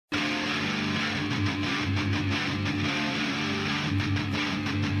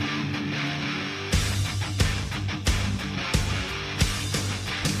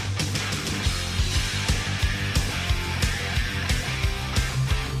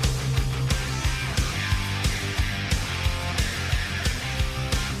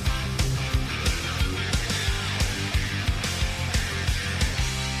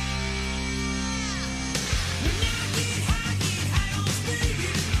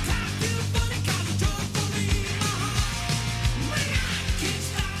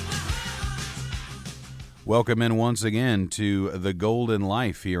Welcome in once again to The Golden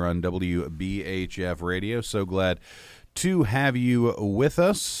Life here on WBHF Radio. So glad to have you with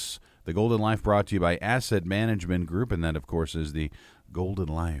us. The Golden Life brought to you by Asset Management Group, and that, of course, is the Golden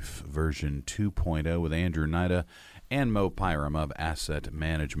Life version 2.0 with Andrew Nida and Mo Pyram of Asset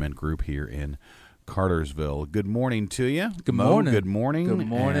Management Group here in Cartersville. Good morning to you. Good Mo, morning. Good morning. Good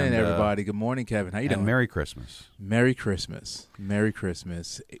morning, and, everybody. Good morning, Kevin. How you doing? And Merry Christmas. Merry Christmas. Merry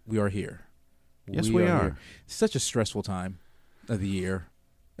Christmas. We are here. Yes, we are. Here. It's such a stressful time of the year.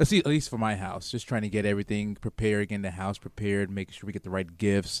 At least for my house, just trying to get everything prepared, getting the house prepared, making sure we get the right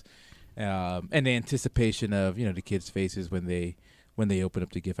gifts, and the anticipation of the kids' faces when they open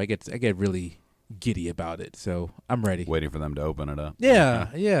up the gift. I get really giddy about it, so I'm ready. Waiting for them to open it up. Yeah.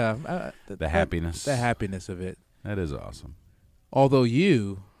 The happiness. The happiness of it. That is awesome. Although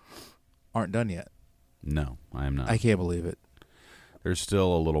you aren't done yet. No, I am not. I can't believe it. There's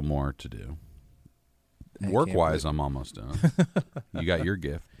still a little more to do. Work-wise, I'm almost done. You got your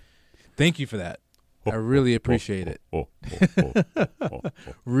gift. Thank you for that. I really appreciate it.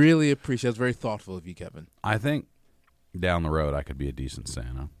 Really appreciate it. It was very thoughtful of you, Kevin. I think down the road I could be a decent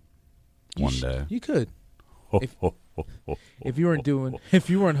Santa one day. You could. If you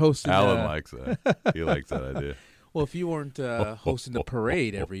weren't hosting. Alan likes that. He likes that idea. Well, if you weren't hosting the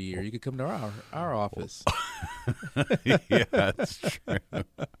parade every year, you could come to our office. Yeah, that's true.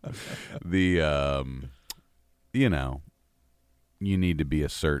 You need to be a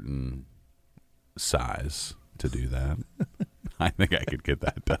certain size to do that. I think I could get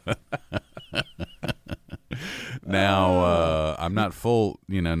that done. Now, I'm not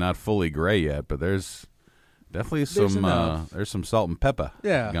fully gray yet, but there's definitely there's some salt and pepper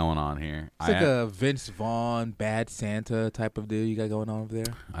going on here. It's like a Vince Vaughn, Bad Santa type of deal you got going on over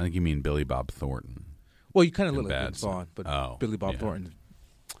there. I think you mean Billy Bob Thornton. Well, you kind of look like Vince Vaughn, but Billy Bob Thornton.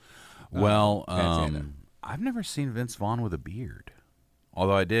 Well, I've never seen Vince Vaughn with a beard.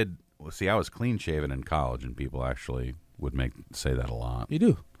 Although I did, I was clean shaven in college, and people actually would say that a lot. You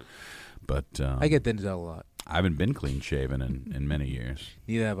do, but I get Denzel a lot. I haven't been clean shaven in many years.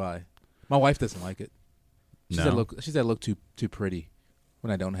 Neither have I. My wife doesn't like it. She said I look too pretty when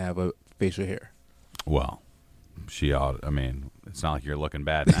I don't have a facial hair. Well, she ought. I mean, it's not like you're looking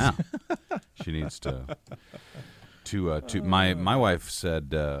bad now. She needs to. My wife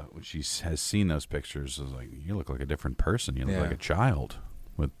said when she has seen those pictures, I was like, you look like a different person. You look like a child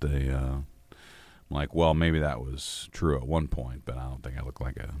with the. I'm like, well, maybe that was true at one point, but I don't think I look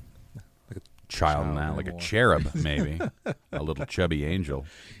like a child now, like a cherub, maybe a little chubby angel,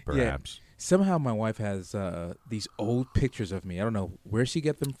 perhaps. Yeah. Somehow my wife has these old pictures of me. I don't know where she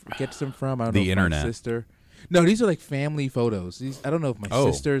gets them from. I don't know if internet. My sister. No, these are like family photos. I don't know if my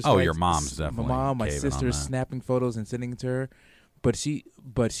sister's. Oh, your mom's definitely. My mom, my sister's snapping photos and sending it to her, but she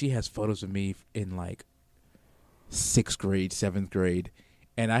has photos of me in like 6th grade, 7th grade,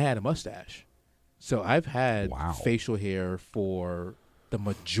 and I had a mustache. So I've had facial hair for the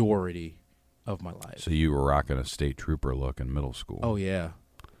majority of my life. So you were rocking a state trooper look in middle school. Oh yeah.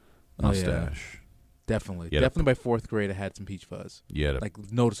 Mustache. Definitely by 4th grade I had some peach fuzz. You had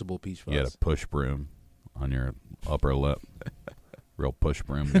noticeable peach fuzz. You had a push broom on your upper lip. Real push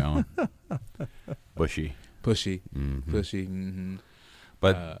broom going. Pushy. Mm-hmm. Pushy. Mm-hmm.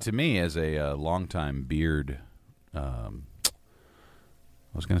 But to me, as a longtime beard, I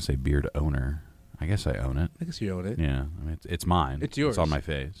was going to say beard owner. I guess I own it. I guess you own it. Yeah, I mean it's mine. It's yours. It's on my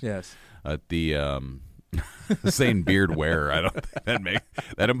face. Yes. Saying beard wearer, I don't think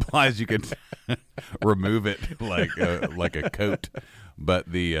that implies you could remove it like a coat. But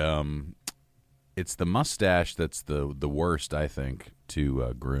it's the mustache that's the worst, I think,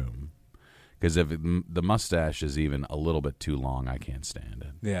 to groom. Because if the mustache is even a little bit too long, I can't stand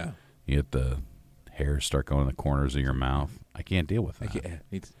it. Yeah. You get the hair start going in the corners of your mouth. I can't deal with that.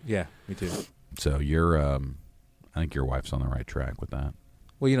 Me too. So I think your wife's on the right track with that.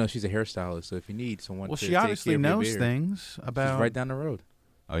 Well, she's a hairstylist, so if you need someone to she obviously take care of knows your beard, things about. she's right down the road.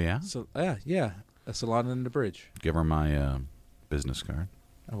 Oh yeah. So yeah, a salon in the bridge. Give her my business card.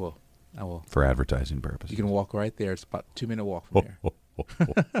 I will. For advertising purposes. You can walk right there. It's about a 2-minute walk from here.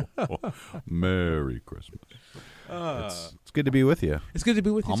 Merry Christmas. It's good to be with you. It's good to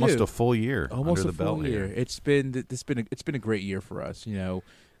be with you Almost too. A full year. Almost under a the belt full year. Here. It's been a great year for us.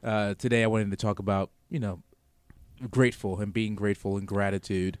 Today I wanted to talk about grateful and being grateful and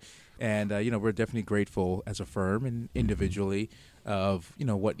gratitude, and we're definitely grateful as a firm and individually of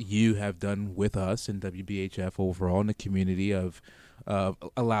what you have done with us and WBHF overall in the community of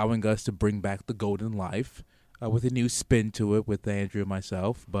allowing us to bring back the Golden Life with a new spin to it with Andrew and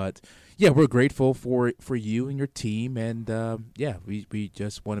myself. But yeah, we're grateful for you and your team, and we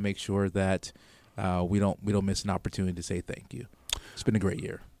just want to make sure that we don't miss an opportunity to say thank you. It's been a great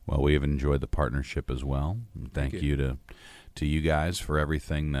year. Well, we have enjoyed the partnership as well. And thank you to you guys for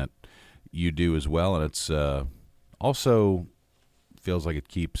everything that you do as well. And it's also feels like it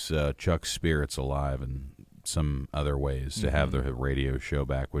keeps Chuck's spirits alive in some other ways to have the radio show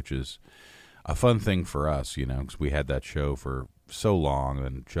back, which is a fun thing for us, because we had that show for so long,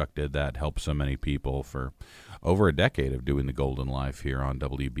 and Chuck did that, helped so many people for over a decade of doing the Golden Life here on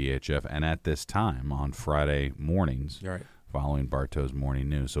WBHF, and at this time on Friday mornings, Right. following Bartow's Morning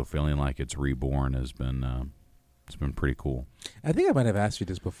News. So feeling like it's reborn has been it's been pretty cool. I think I might have asked you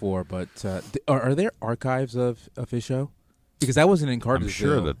this before, but are there archives of his show? Because I wasn't in Cartersville.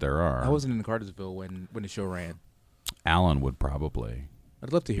 I'm sure that there are. I wasn't in Cartersville when the show ran. Alan would probably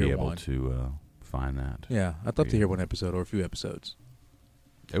I'd love to hear be able one. to find that. Yeah, I'd love to hear one episode or a few episodes.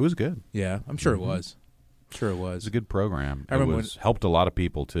 It was good. Yeah, I'm sure it was. Sure it It was was. a good program. I remember helped a lot of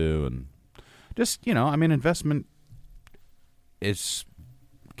people too, and just investment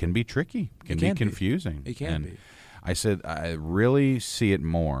can be tricky, can be confusing. It can be. I said I really see it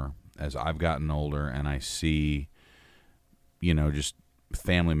more as I've gotten older, and I see, just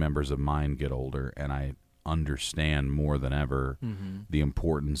family members of mine get older, and I understand more than ever the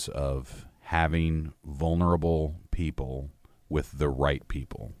importance of having vulnerable people with the right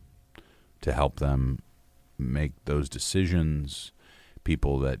people to help them make those decisions,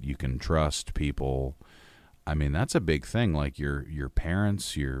 people that you can trust, people. I mean, that's a big thing. Like your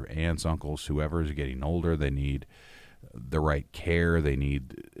parents, your aunts, uncles, whoever is getting older, they need the right care. They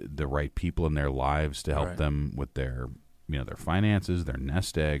need the right people in their lives to help them with their, their finances, their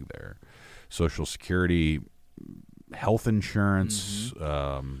nest egg, their Social Security, health insurance.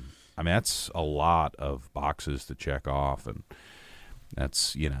 I mean, that's a lot of boxes to check off, and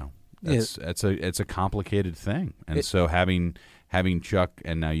that's it's a complicated thing. And so having Chuck,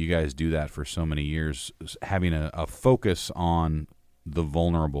 and now you guys do that for so many years, having a focus on the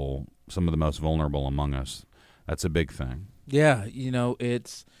vulnerable, some of the most vulnerable among us, that's a big thing. Yeah,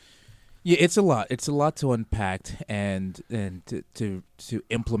 it's a lot. It's a lot to unpack and to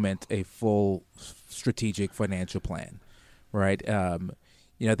implement a full strategic financial plan, right?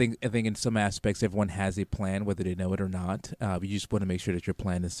 I think in some aspects everyone has a plan, whether they know it or not. You just want to make sure that your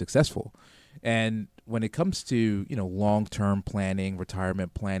plan is successful. And when it comes to long-term planning,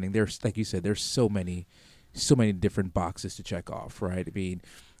 retirement planning, there's, like you said, there's so many different boxes to check off, right? I mean,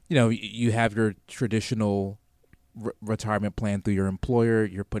 you have your traditional retirement plan through your employer.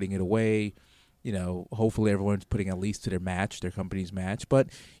 You're putting it away. Hopefully everyone's putting at least to their company's match. But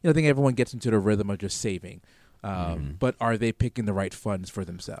I think everyone gets into the rhythm of just saving. But are they picking the right funds for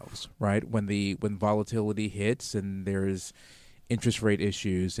themselves, right? When volatility hits and there's interest rate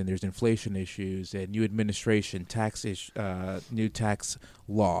issues and there's inflation issues and new administration, new tax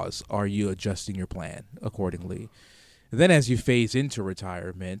laws, are you adjusting your plan accordingly? And then as you phase into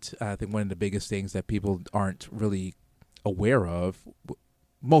retirement, I think one of the biggest things that people aren't really aware of,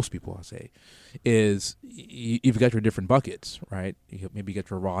 most people I'll say, is you've got your different buckets, right? Maybe you got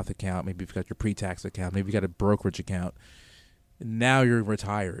your Roth account, maybe you've got your pre-tax account, maybe you got a brokerage account. Now you're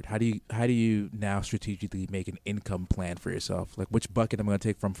retired. How do you now strategically make an income plan for yourself? Like, which bucket am I going to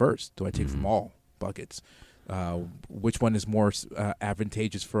take from first? Do I take from all buckets? Which one is more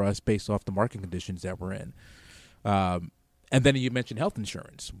advantageous for us based off the market conditions that we're in? And then you mentioned health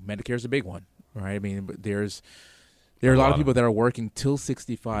insurance. Medicare is a big one, right? I mean, there are a lot of people that are working till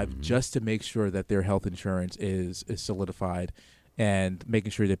 65 just to make sure that their health insurance is solidified and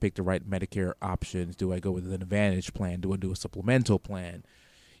making sure they pick the right Medicare options. Do I go with an Advantage plan? Do I do a supplemental plan?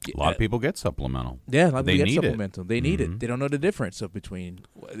 A lot of people get supplemental. Yeah, a lot of people get need supplemental. They need it. They don't know the difference between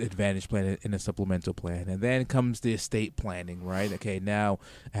Advantage plan and a supplemental plan. And then comes the estate planning, right? Okay, now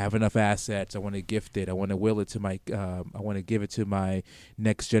I have enough assets. I want to gift it. I want to will it to I want to give it to my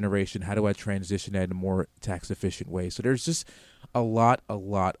next generation. How do I transition that in a more tax efficient way? So there's just a lot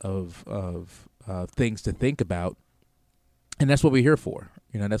of things to think about. And that's what we're here for.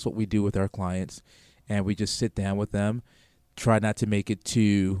 That's what we do with our clients. And we just sit down with them, try not to make it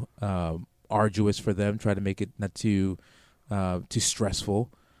too arduous for them, try to make it not too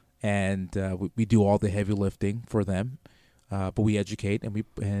stressful. And we do all the heavy lifting for them. But we educate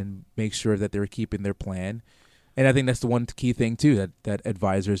and make sure that they're keeping their plan. And I think that's the one key thing, too, that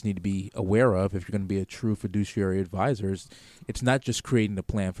advisors need to be aware of if you're going to be a true fiduciary advisor. It's not just creating the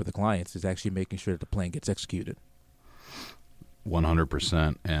plan for the clients. It's actually making sure that the plan gets executed.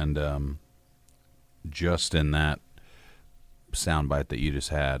 100%. And just in that soundbite that you just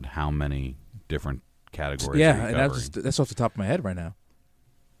had, how many different categories are you and that's off the top of my head right now.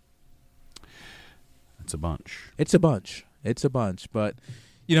 It's a bunch. It's a bunch. But,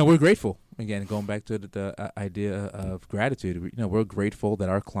 we're grateful. again, going back to the idea of gratitude, we're grateful that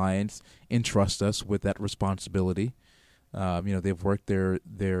our clients entrust us with that responsibility. They've worked their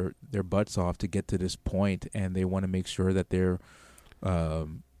butts off to get to this point, and they want to make sure that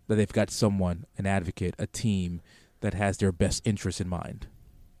that they've got someone, an advocate, a team that has their best interests in mind,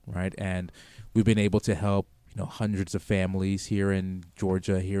 right? And we've been able to help hundreds of families here in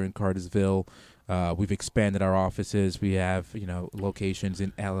Georgia, here in Cartersville. We've expanded our offices. We have locations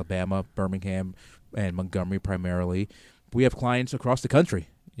in Alabama, Birmingham, and Montgomery primarily. We have clients across the country.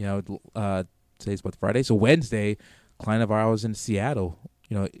 Today's what, Friday? So Wednesday, client of ours in Seattle,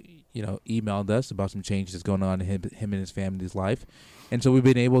 emailed us about some changes going on in him and his family's life, and so we've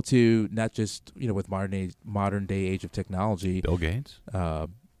been able to not just with modern day age of technology. Bill Gates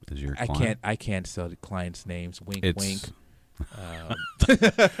is your client? I can't sell the clients' names. Wink, wink.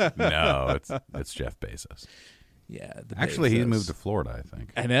 No, it's Jeff Bezos. Yeah, actually, he's moved to Florida, I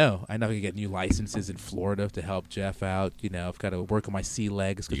think. I know. You get new licenses in Florida to help Jeff out. I've got to work on my sea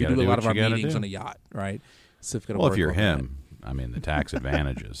legs because we do a lot of our meetings on a yacht, right? So if you're him, the tax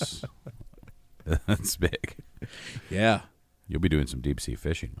advantages, that's big. Yeah. You'll be doing some deep sea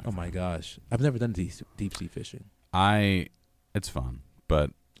fishing. My gosh, I've never done deep sea fishing. It's fun, but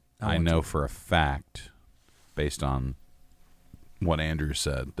I know for a fact, based on what Andrew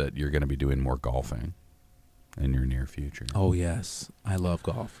said, that you're going to be doing more golfing in your near future. Oh yes, I love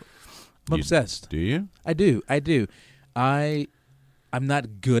golf. I'm obsessed. Do you? I do. I'm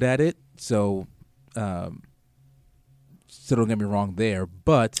not good at it, so don't get me wrong there.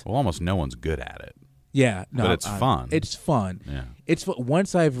 But almost no one's good at it. Yeah, no, but it's fun. It's fun. Yeah, it's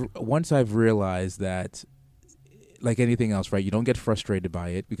once I've realized that, like anything else, right? You don't get frustrated by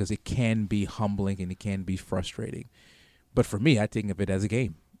it because it can be humbling and it can be frustrating. But for me, I think of it as a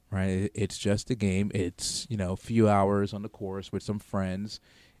game, right? It's just a game. It's a few hours on the course with some friends,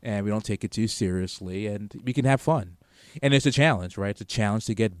 and we don't take it too seriously, and we can have fun. And it's a challenge, right? It's a challenge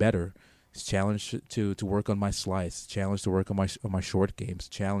to get better. It's a challenge to work on my slice. It's a challenge to work on my short games. It's a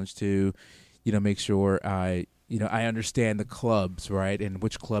challenge to make sure I understand the clubs, right, and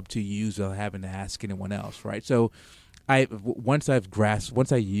which club to use without having to ask anyone else, right? So once I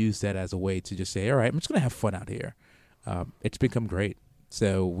use that as a way to just say, all right, I'm just going to have fun out here, it's become great.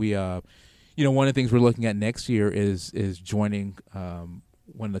 So we, one of the things we're looking at next year is joining one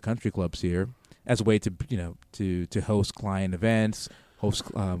of the country clubs here as a way to to host client events,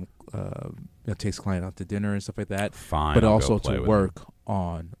 takes client out to dinner and stuff like that. Fine, but also to work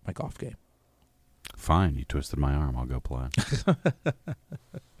on my golf game. Fine, you twisted my arm. I'll go play.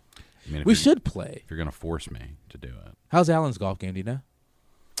 We should play. If you're going to force me to do it. How's Alan's golf game? Do you know?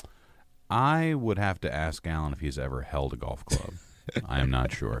 I would have to ask Alan if he's ever held a golf club. I am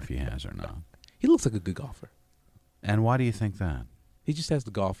not sure if he has or not. He looks like a good golfer. And why do you think that? He just has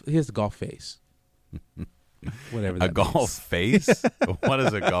the golf. He has the golf face. Whatever that means. Golf face? What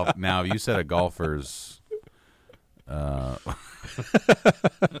is a golf? Now, you said a golfer's.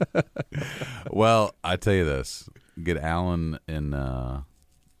 Well, I tell you this: get Alan in.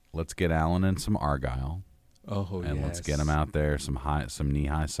 Let's get Alan in some Argyle. Oh, and let's get him out there some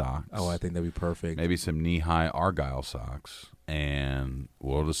knee-high socks. Oh, I think that'd be perfect. Maybe some knee-high Argyle socks, and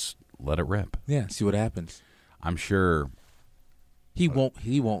we'll just let it rip. Yeah, see what happens. I'm sure he won't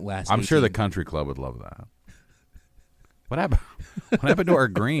last. I'm sure the country club would love that. What happened? What happened to our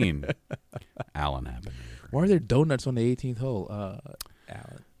green? Alan happened. Why are there donuts on the 18th hole,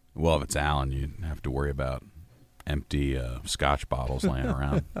 Alan? Well, if it's Alan, you have to worry about empty Scotch bottles laying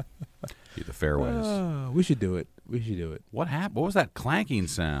around the fairways. We should do it. What happened? What was that clanking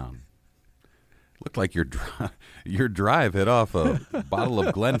sound? Looked like your drive hit off a bottle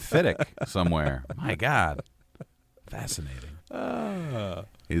of Glenfiddich somewhere. My God, fascinating. I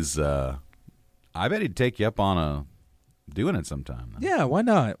bet he'd take you up on doing it sometime. Then. Yeah, why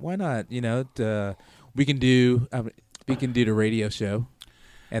not? We can do the radio show,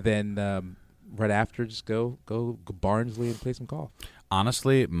 and then right after, just go Barnsley and play some golf.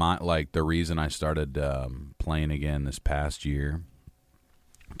 Honestly, the reason I started playing again this past year,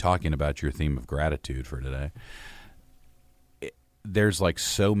 talking about your theme of gratitude for today, there's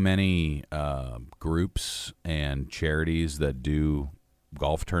so many groups and charities that do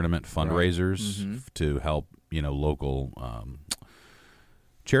golf tournament fundraisers to help local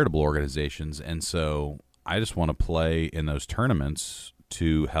charitable organizations, and so I just want to play in those tournaments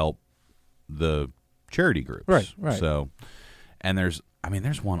to help the charity groups. Right. So, and there's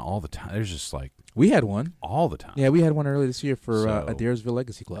one all the time. There's just we had one all the time. Yeah, we had one earlier this year for Adairsville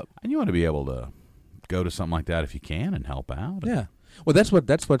Legacy Club. And you want to be able to go to something like that if you can and help out. Yeah. Well, that's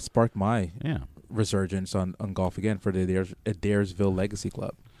what sparked my resurgence on golf again for the Adairsville Legacy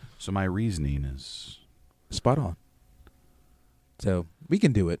Club. So my reasoning is spot on. So we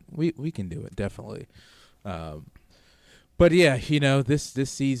can do it. We can do it, definitely. But yeah, this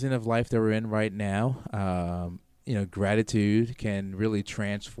season of life that we're in right now, gratitude can really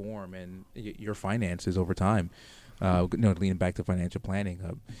transform your finances over time. Leaning back to financial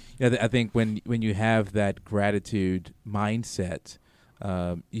planning. I think when you have that gratitude mindset,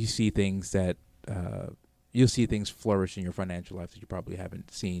 you see things that you'll see things flourish in your financial life that you probably haven't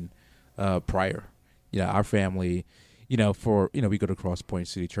seen prior. Our family, we go to Cross Point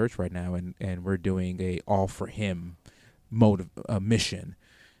City Church right now, and we're doing a all for Him mission,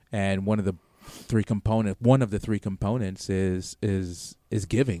 and one of the three components is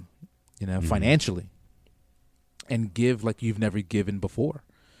giving, financially, and give like you've never given before.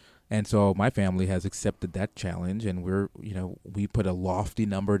 And so my family has accepted that challenge, and we put a lofty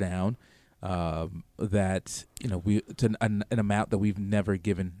number down that an amount that we've never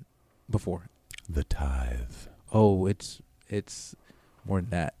given before. The tithe. Oh, it's more than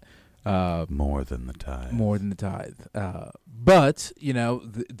that. More than the tithe. More than the tithe. But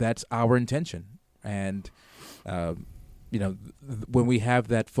that's our intention, and when we have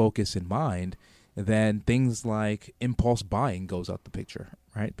that focus in mind, then things like impulse buying goes out the picture,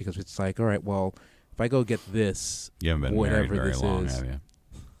 right? Because it's like, all right, well, if I go get this, you haven't been whatever married very this long, is, have you?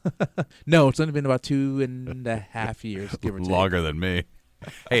 No, it's only been about 2.5 years, give or take. Longer than me.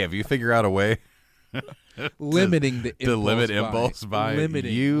 Hey, have you figured out a way limiting the to limit buying. impulse buying?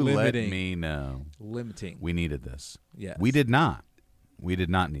 Limiting. Let me know. Limiting. We needed this. Yes. We did not. We did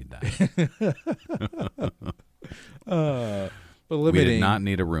not need that. But limiting. We did not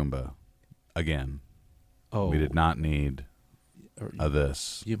need a Roomba. Again. Oh, We did not need a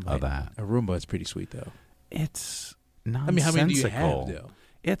this, a that. A Roomba is pretty sweet, though. It's I nonsensical. mean, how many do you have, though?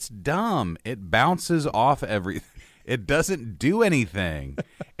 It's dumb. It bounces off everything. It doesn't do anything.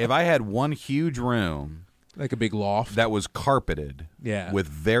 If I had one huge room Like a big loft. that was carpeted Yeah. with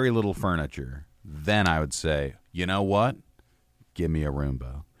very little furniture, then I would say, you know what? Give me a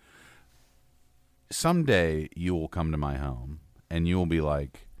Roomba. Someday you will come to my home and you will be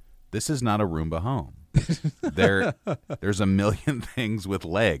like, this is not a Roomba home. There's a million things with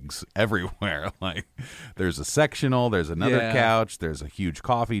legs everywhere. Like there's a sectional, there's another Yeah. couch, there's a huge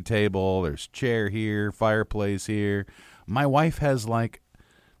coffee table, there's chair here, fireplace here. My wife has like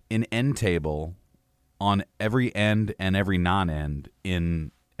an end table on every end and every non-end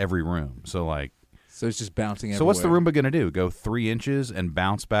in every room. So like, So it's just bouncing everywhere. so what's the Roomba going to do? Go 3 inches and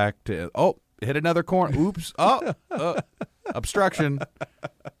bounce back to, hit another corner. Oops. Obstruction.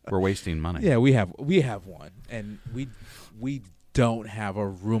 We're wasting money. Yeah, we have one, and we don't have a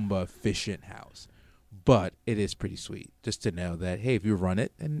Roomba efficient house, but it is pretty sweet just to know that, hey, if you run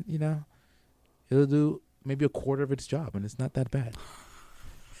it, and it'll do maybe a quarter of its job, and it's not that bad.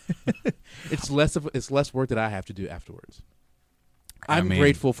 It's less work that I have to do afterwards. I'm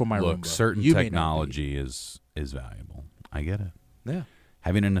grateful for my Roomba. Certain You may not be. technology is valuable. I get it. Yeah,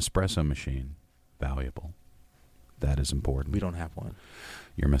 Having an espresso machine, valuable. That is important. we don't have one.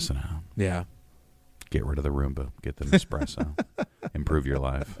 You're missing out. Yeah, Get rid of the Roomba. Get the Nespresso. Improve your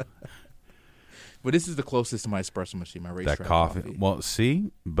life. but this is the closest to my espresso machine. My racetrack That coffee. Well,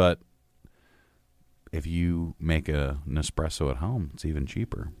 see, but if you make a Nespresso at home, it's even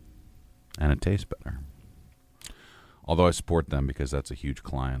cheaper, and it tastes better. Although I support them because that's a huge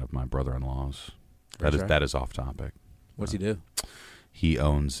client of my brother-in-law's. That is off topic. What's he do? He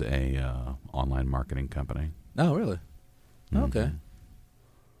owns a online marketing company. Oh, really? Mhm. Okay.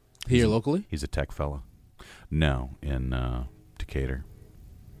 Here locally? He's a tech fella. No, in Decatur.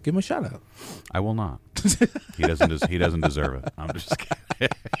 Give him a shout out. I will not. He doesn't deserve it. I'm just kidding.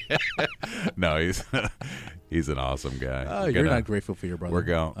 No, he's an awesome guy. Oh, you're not grateful for your brother. We're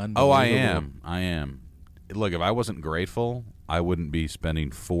going. Oh, I am. Look, if I wasn't grateful, I wouldn't be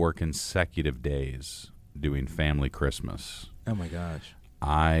spending 4 consecutive days doing family Christmas. Oh my gosh.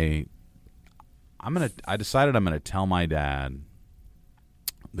 I decided I'm gonna tell my dad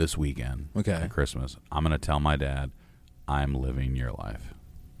this weekend Okay. at Christmas. I'm gonna tell my dad I'm living your life.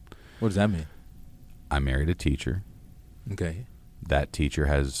 What does that mean? I married a teacher. Okay. That teacher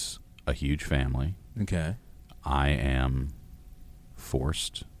has a huge family. Okay. I am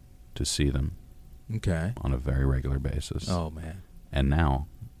forced to see them Okay. on a very regular basis. Oh man. And now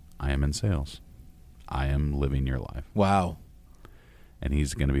I am in sales. I am living your life. Wow. And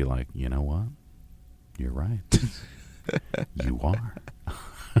he's going to be like, you know what? You're right. You are.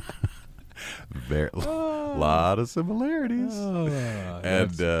 Lot of similarities.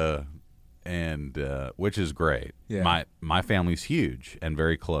 And which is great. Yeah. My family's huge and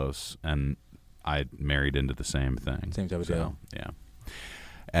very close, and I married into the same thing. Same type of deal. Yeah.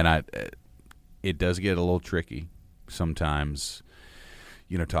 And it does get a little tricky sometimes,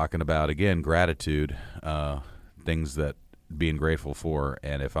 talking about, again, gratitude, things that being grateful for.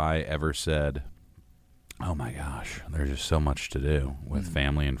 And if I ever said, oh my gosh, there's just so much to do with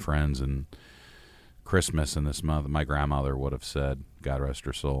family and friends and Christmas and this month, my grandmother would have said, God rest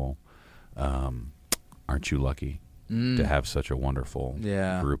her soul, aren't you lucky to have such a wonderful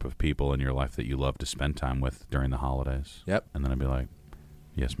group of people in your life that you love to spend time with during the holidays? Yep. And then I'd be like,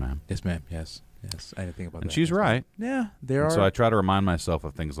 yes, ma'am. Yes, ma'am. Yes. Yes. I didn't think about that. And she's right. Yeah, there are. So I try to remind myself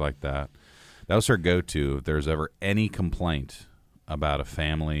of things like that. That was her go-to. If there's ever any complaint about a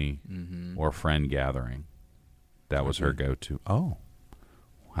family or friend gathering, that was her go-to. Oh,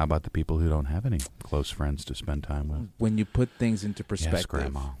 how about the people who don't have any close friends to spend time with? When you put things into perspective, Yes,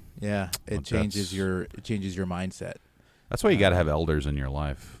 Grandma. Yeah, it changes your mindset. That's why you got to have elders in your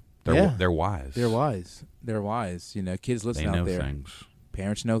life. They're wise. They're wise. They're wise. Kids listen out there. They know things.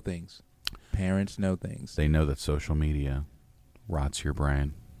 Parents know things. Parents know things. They know that social media rots your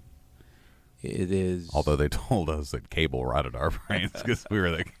brain. It is. Although they told us that cable rotted our brains because we were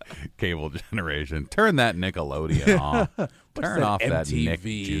the cable generation. Turn that Nickelodeon off. Turn off that Nick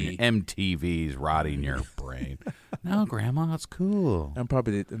Jr. MTV's rotting your brain. No, Grandma, it's cool. And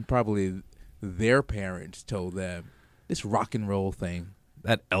probably their parents told them this rock and roll thing.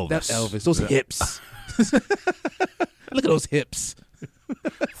 That Elvis. Those hips. Look at those hips.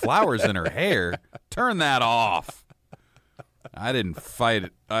 Flowers in her hair. Turn that off. I didn't fight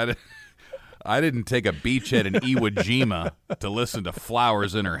it. I didn't take a beachhead in Iwo Jima to listen to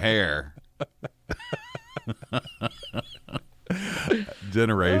Flowers in Her Hair.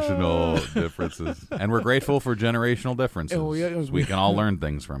 Generational differences. And we're grateful for generational differences. Oh, yeah, we can all learn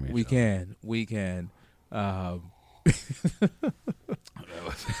things from each other. We can.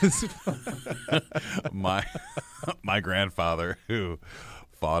 My grandfather, who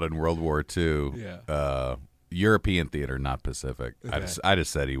fought in World War II, European theater, not Pacific. Okay. I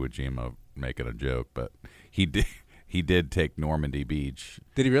just said Iwo Jima, making a joke, but he did take Normandy Beach.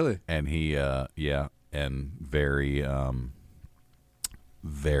 Did he really? And he and very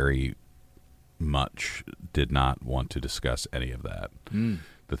very much did not want to discuss any of that.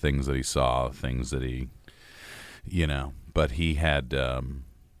 The things that he saw, things that he but he had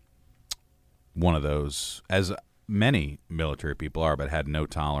one of those, as many military people are, but had no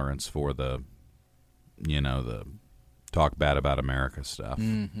tolerance for the talk bad about America stuff.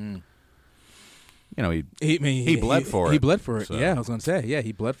 He bled for it. He bled for it. So yeah, I was going to say. Yeah,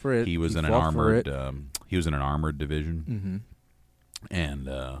 he bled for it. He was in an armored. He was in an armored division, and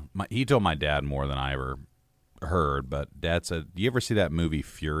he told my dad more than I ever heard. But Dad said, "Do you ever see that movie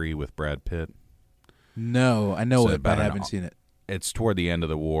Fury with Brad Pitt?" No, I know it, but I haven't seen it. It's toward the end of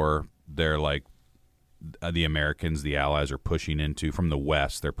the war. They're like the Americans, the Allies, are pushing into from the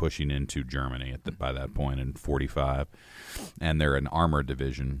West. They're pushing into Germany by that point in 1945, and they're an armored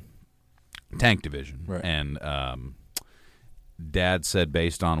division. Tank division. Right. And Dad said,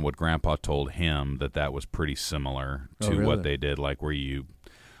 based on what Grandpa told him, that was pretty similar to what they did, like where you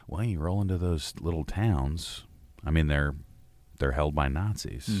roll into those little towns. I mean, they're held by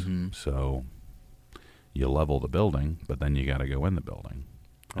Nazis, so you level the building, but then you got to go in the building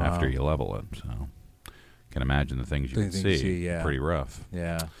after you level it. So can imagine the things you can see. Yeah. Pretty rough.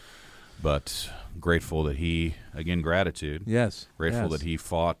 Yeah. But grateful that he, again, gratitude. Yes. Grateful that he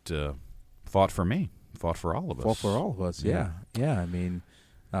fought for me, fought for all of us. Fought for all of us, yeah. I mean,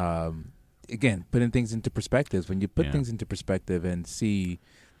 again, putting things into perspective. When you put things into perspective and see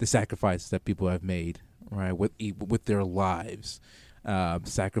the sacrifices that people have made, right, with their lives,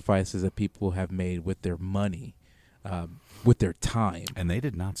 sacrifices that people have made with their money, with their time. And they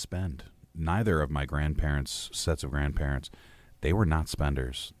did not spend. Neither of my sets of grandparents, they were not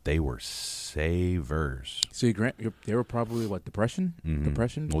spenders. They were savers. So they were probably what, depression?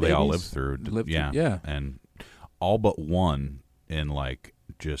 Depression. Well, they all lived through. And all but one in like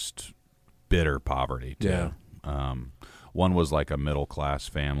just bitter poverty too. Yeah. One was like a middle class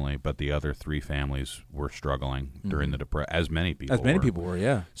family, but the other three families were struggling during the depression, as many people were.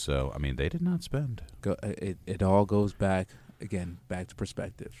 Yeah. So I mean, they did not spend. It all goes back. Again, back to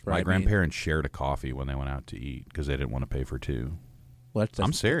perspective. Right? My grandparents shared a coffee when they went out to eat because they didn't want to pay for two. Well,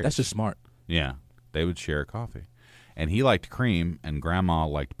 I'm serious. That's just smart. Yeah, they would share a coffee, and he liked cream, and Grandma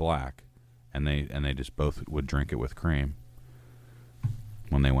liked black, and they just both would drink it with cream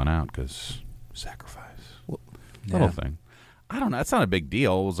when they went out because sacrifice. Little thing. I don't know. That's not a big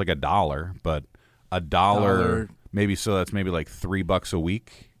deal. It was like $1, but $1 maybe. So that's maybe like $3 a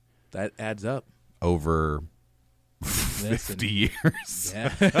week. That adds up over Christmas. 50 years.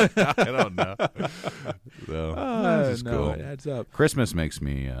 Yeah. I don't know. So, this is cool. It adds up. Christmas makes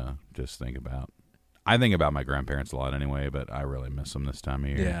me just think about. I think about my grandparents a lot anyway, but I really miss them this time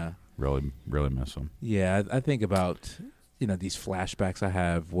of year. Yeah. Really, really miss them. Yeah, I think about, these flashbacks I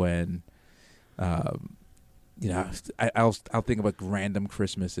have when, I'll think about random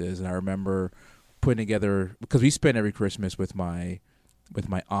Christmases, and I remember putting together, because we spent every Christmas with my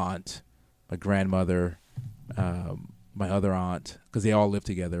aunt, my grandmother, my other aunt, because they all live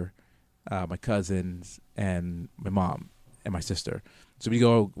together, my cousins, and my mom and my sister. So we'd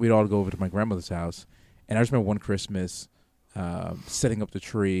all go over to my grandmother's house, and I just remember one Christmas setting up the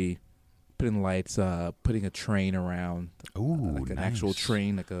tree, putting lights up, putting a train around. Ooh, like an nice. actual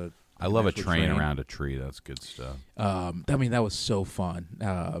train, I love a actual train around a tree. That's good stuff. That was so fun.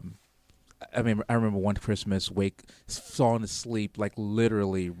 I remember one Christmas falling asleep like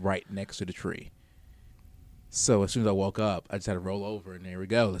literally right next to the tree. So as soon as I woke up, I just had to roll over, and there we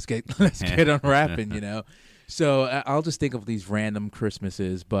go. Let's get unwrapping, So I'll just think of these random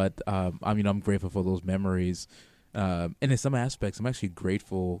Christmases, but I'm grateful for those memories. And in some aspects, I'm actually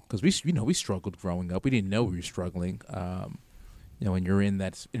grateful because we struggled growing up. We didn't know we were struggling. When you're in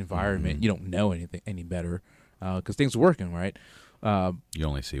that environment, you don't know any better because things are working, right? You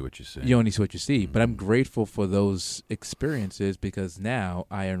only see what you see. Mm-hmm. But I'm grateful for those experiences because now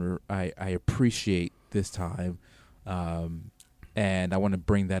I appreciate this time, and I want to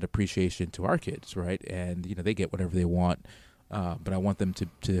bring that appreciation to our kids, right? And they get whatever they want, but I want them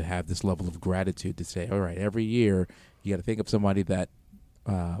to have this level of gratitude to say, all right, every year you got to think of somebody that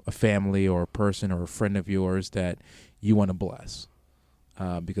a family or a person or a friend of yours that you want to bless,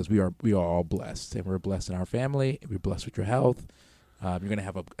 because we are all blessed, and we're blessed in our family. We're blessed with your health. You're going to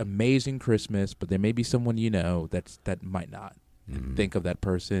have an amazing Christmas, but there may be someone that might not. Mm-hmm. Think of that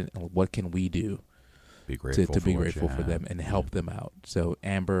person, and what can we do be grateful to be grateful for them and help them out. So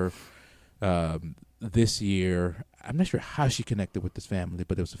Amber, this year, I'm not sure how she connected with this family,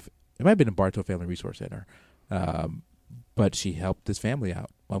 but it might have been a Bartow Family Resource Center, but she helped this family out.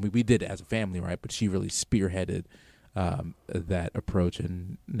 Well, we did it as a family, right? But she really spearheaded that approach,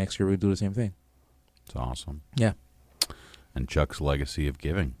 and next year we'll do the same thing. It's awesome. Yeah. And Chuck's legacy of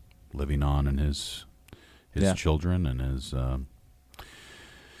giving, living on in his children and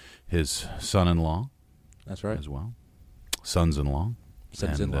his son-in-law. That's right. As well, sons-in-law.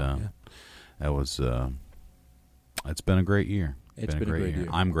 Sons-in-law. That was. It's been a great year. It's been a great year.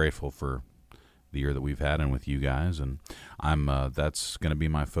 I'm grateful for the year that we've had and with you guys, and I'm. That's going to be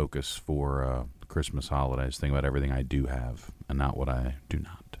my focus for Christmas holidays. Think about everything I do have and not what I do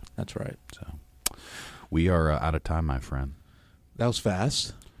not. That's right. So we are out of time, my friend. That was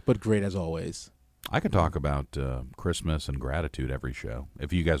fast, but great as always. I could talk about Christmas and gratitude every show.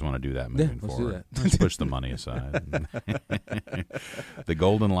 If you guys want to do that moving forward. Let's do that. Let's push the money aside. The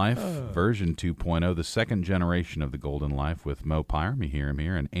Golden Life version 2.0, the second generation of the Golden Life with Mo Pyram. You hear him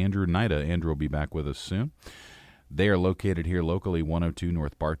here. And Andrew Nida. Andrew will be back with us soon. They are located here locally, 102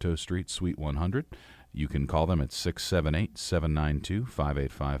 North Bartow Street, Suite 100. You can call them at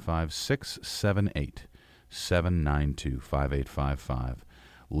 678-792-5855, 678-792-5855.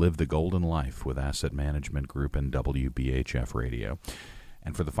 Live the Golden Life with Asset Management Group and WBHF Radio.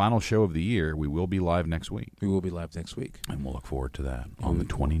 And for the final show of the year, we will be live next week. We will be live next week. And we'll look forward to that on the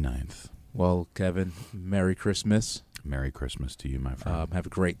 29th. Well, Kevin, Merry Christmas. Merry Christmas to you, my friend. Have a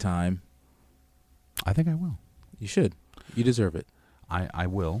great time. I think I will. You should. You deserve it. I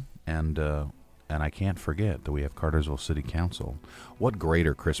will. And I can't forget that we have Cartersville City Council. What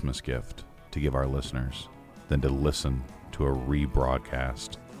greater Christmas gift to give our listeners than to listen to a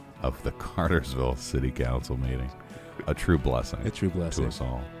rebroadcast of the Cartersville City Council meeting. A true blessing. A true blessing. To us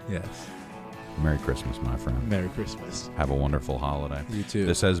all. Yes. Merry Christmas, my friend. Merry Christmas. Have a wonderful holiday. You too.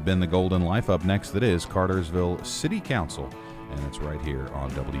 This has been The Golden Life. Up next, it is Cartersville City Council, and it's right here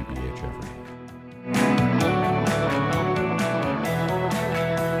on WBHF Radio.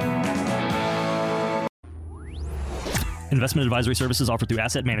 Investment advisory services offered through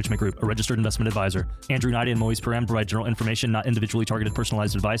Asset Management Group, a registered investment advisor. Andrew Nida and Moise Param provide general information, not individually targeted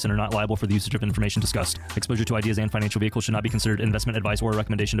personalized advice, and are not liable for the usage of information discussed. Exposure to ideas and financial vehicles should not be considered investment advice or a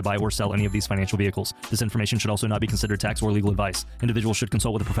recommendation to buy or sell any of these financial vehicles. This information should also not be considered tax or legal advice. Individuals should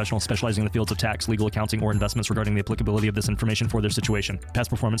consult with a professional specializing in the fields of tax, legal accounting, or investments regarding the applicability of this information for their situation. Past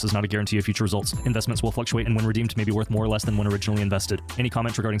performance is not a guarantee of future results. Investments will fluctuate and when redeemed may be worth more or less than when originally invested. Any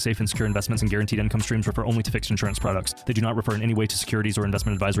comments regarding safe and secure investments and guaranteed income streams refer only to fixed insurance products. They do not refer in any way to securities or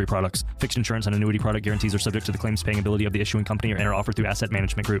investment advisory products. Fixed insurance and annuity product guarantees are subject to the claims paying ability of the issuing company and are offered through Asset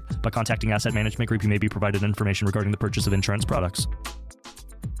Management Group. By contacting Asset Management Group, you may be provided information regarding the purchase of insurance products.